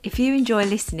If you enjoy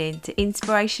listening to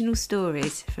inspirational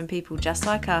stories from people just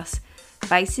like us,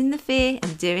 facing the fear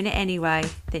and doing it anyway,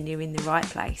 then you're in the right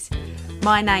place.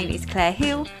 My name is Claire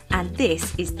Hill, and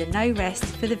this is the No Rest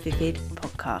for the Vivid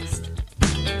podcast.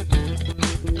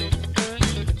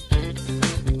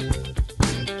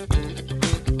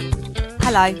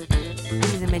 Hello,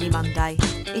 this is a mini Monday.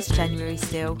 It's January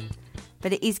still,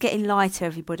 but it is getting lighter,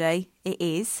 everybody. It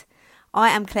is. I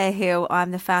am Claire Hill. I'm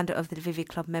the founder of the Vivid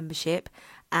Club membership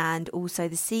and also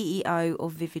the CEO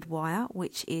of Vivid Wire,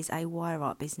 which is a wire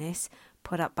art business,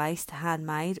 product-based,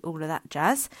 handmade, all of that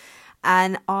jazz.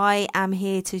 And I am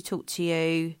here to talk to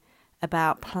you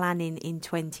about planning in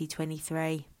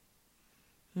 2023.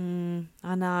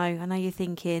 I know you're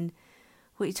thinking,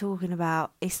 what are you talking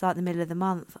about? It's like the middle of the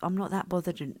month. I'm not that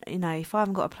bothered. You know, if I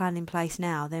haven't got a plan in place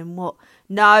now, then what?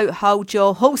 No, hold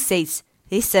your horses.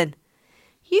 Listen,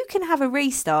 you can have a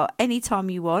restart anytime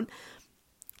you want.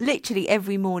 Literally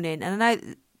every morning, and I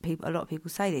know a lot of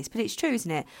people say this, but it's true, isn't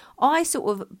it? I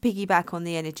sort of piggyback on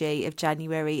the energy of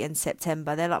January and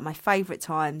September. They're like my favourite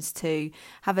times to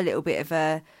have a little bit of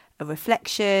a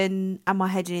reflection. Am I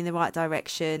heading in the right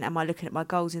direction? Am I looking at my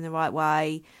goals in the right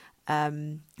way?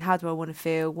 How do I want to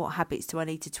feel? What habits do I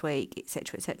need to tweak,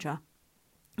 etc., etc.?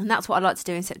 And that's what I like to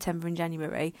do in September and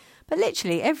January. But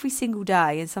literally every single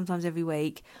day, and sometimes every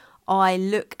week, I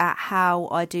look at how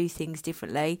I do things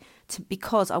differently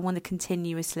because I want to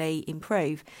continuously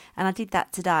improve. And I did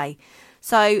that today.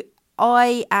 So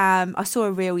I saw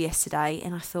a reel yesterday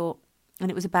and I thought,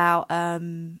 and it was about,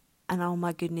 and oh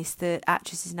my goodness, the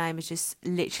actress's name has just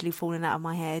literally fallen out of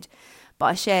my head. But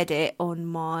I shared it on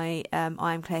my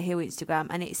I Am Claire Hill Instagram,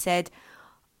 and it said,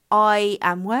 I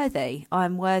am worthy. I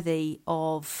am worthy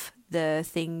of the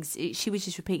things. She was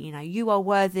just repeating, you are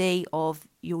worthy of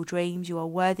your dreams. You are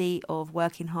worthy of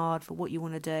working hard for what you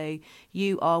want to do.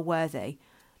 You are worthy.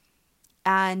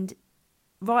 And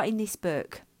writing this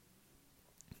book,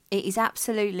 it is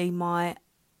absolutely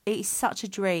it is such a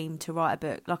dream to write a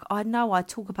book. Like, I know I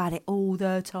talk about it all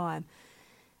the time.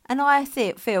 And I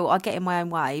feel I get in my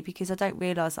own way because I don't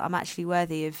realise that I'm actually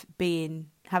worthy of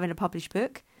having a published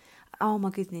book. Oh my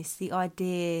goodness, the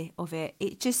idea of it,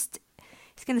 it's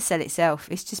going to sell itself.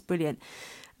 It's just brilliant.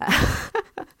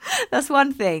 That's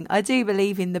one thing. I do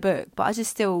believe in the book, but I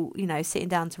just still, sitting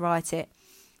down to write it.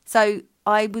 So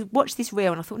I watched this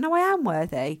reel and I thought, no, I am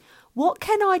worthy. What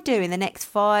can I do in the next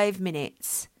 5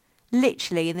 minutes?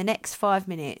 Literally in the next 5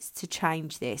 minutes to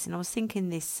change this. And I was thinking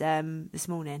this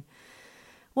morning.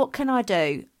 What can I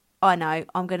do? I know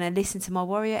I'm going to listen to my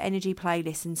Warrior Energy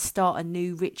playlist and start a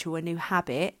new ritual, a new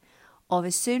habit of,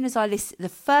 as soon as I listen, the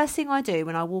first thing I do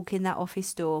when I walk in that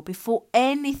office door, before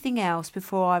anything else,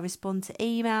 before I respond to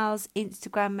emails,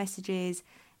 Instagram messages,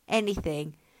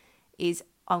 anything, is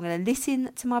I'm going to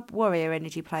listen to my Warrior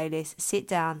Energy playlist, sit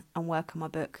down and work on my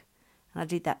book. And I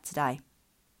did that today.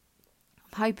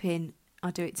 I'm hoping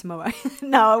I'll do it tomorrow.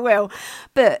 No, I will.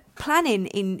 But planning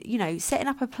setting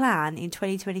up a plan in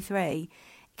 2023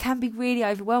 can be really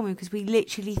overwhelming because we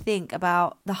literally think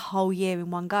about the whole year in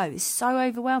one go. It's so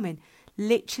overwhelming.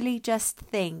 Literally just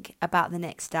think about the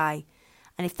next day.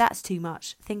 And if that's too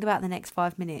much, think about the next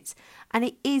 5 minutes. And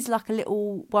it is like a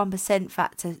little 1%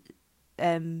 factor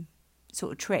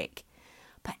sort of trick.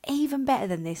 But even better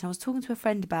than this, and I was talking to a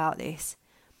friend about this,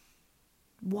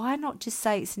 why not just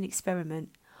say it's an experiment?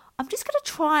 I'm just going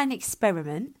to try an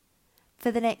experiment for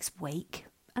the next week.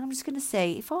 And I'm just going to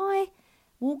see if I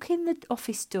walk in the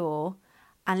office door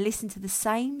and listen to the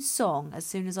same song as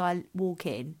soon as I walk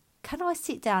in, can I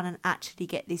sit down and actually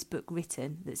get this book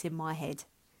written that's in my head?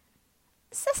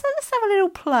 Let's have a little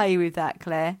play with that,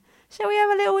 Claire. Shall we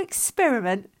have a little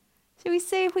experiment? Shall we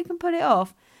see if we can pull it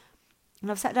off?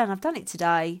 And I've sat down, I've done it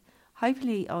today.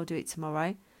 Hopefully I'll do it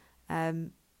tomorrow.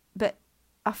 But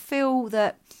I feel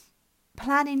that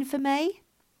planning for me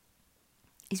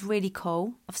is really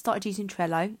cool. I've started using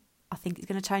Trello. I think it's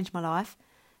going to change my life.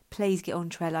 Please get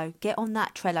on Trello. Get on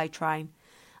that Trello train.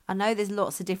 I know there's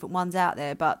lots of different ones out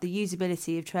there, but the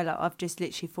usability of Trello, I've just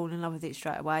literally fallen in love with it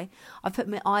straight away. I've put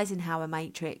my Eisenhower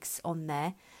matrix on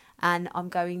there, and I'm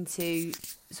going to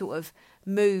sort of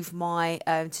move my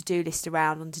to-do list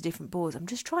around onto different boards. I'm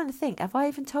just trying to think, have I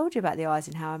even told you about the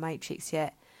Eisenhower matrix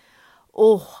yet?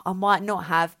 Oh, I might not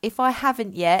have. If I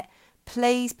haven't yet,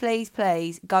 please, please,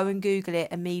 please go and Google it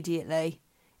immediately.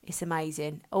 It's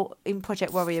amazing. Or in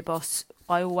Project Warrior Boss,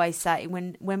 I always say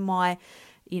when my,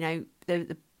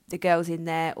 the girls in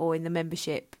there or in the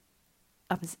membership,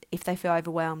 if they feel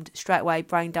overwhelmed, straight away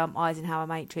brain dump Eisenhower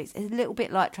matrix. It's a little bit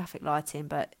like traffic lighting,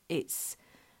 but it's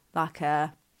like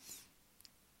a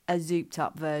zooped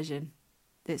up version.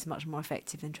 that's much more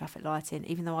effective than traffic lighting,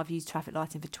 even though I've used traffic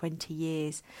lighting for 20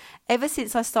 years. Ever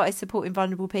since I started supporting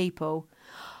vulnerable people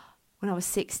when I was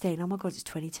 16. Oh my God, it's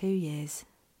 22 years.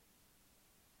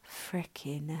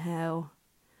 Frickin' hell.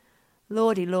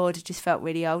 Lordy Lord, it just felt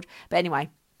really old. But anyway,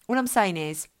 what I'm saying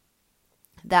is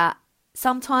that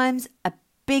sometimes a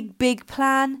big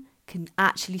plan can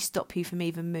actually stop you from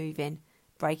even moving.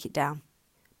 Break it down.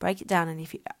 And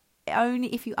if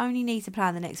you only need to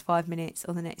plan the next 5 minutes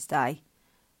or the next day,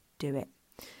 do it.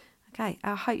 Okay,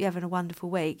 I hope you're having a wonderful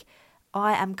week.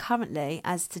 I am currently,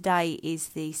 as today is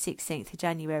the 16th of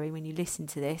January when you listen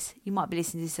to this, you might be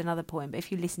listening to this at another point, but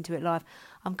if you listen to it live,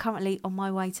 I'm currently on my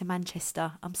way to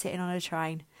Manchester. I'm sitting on a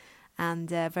train and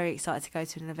very excited to go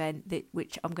to an event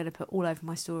which I'm going to put all over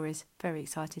my stories. Very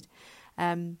excited.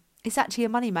 It's actually a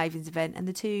Money Mavens event, and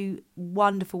the two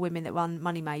wonderful women that run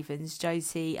Money Mavens,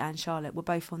 Josie and Charlotte, were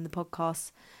both on the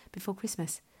podcast before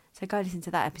Christmas. So go listen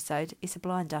to that episode. It's a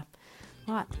blinder.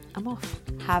 Right, I'm off.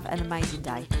 Have an amazing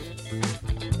day.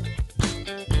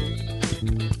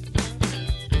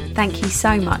 Thank you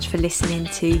so much for listening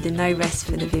to the No Rest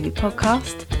for the Vivid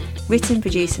podcast. Written,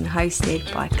 produced and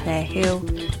hosted by Claire Hill,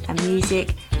 and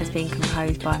music has been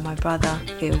composed by my brother,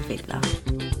 Phil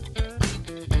Vidler.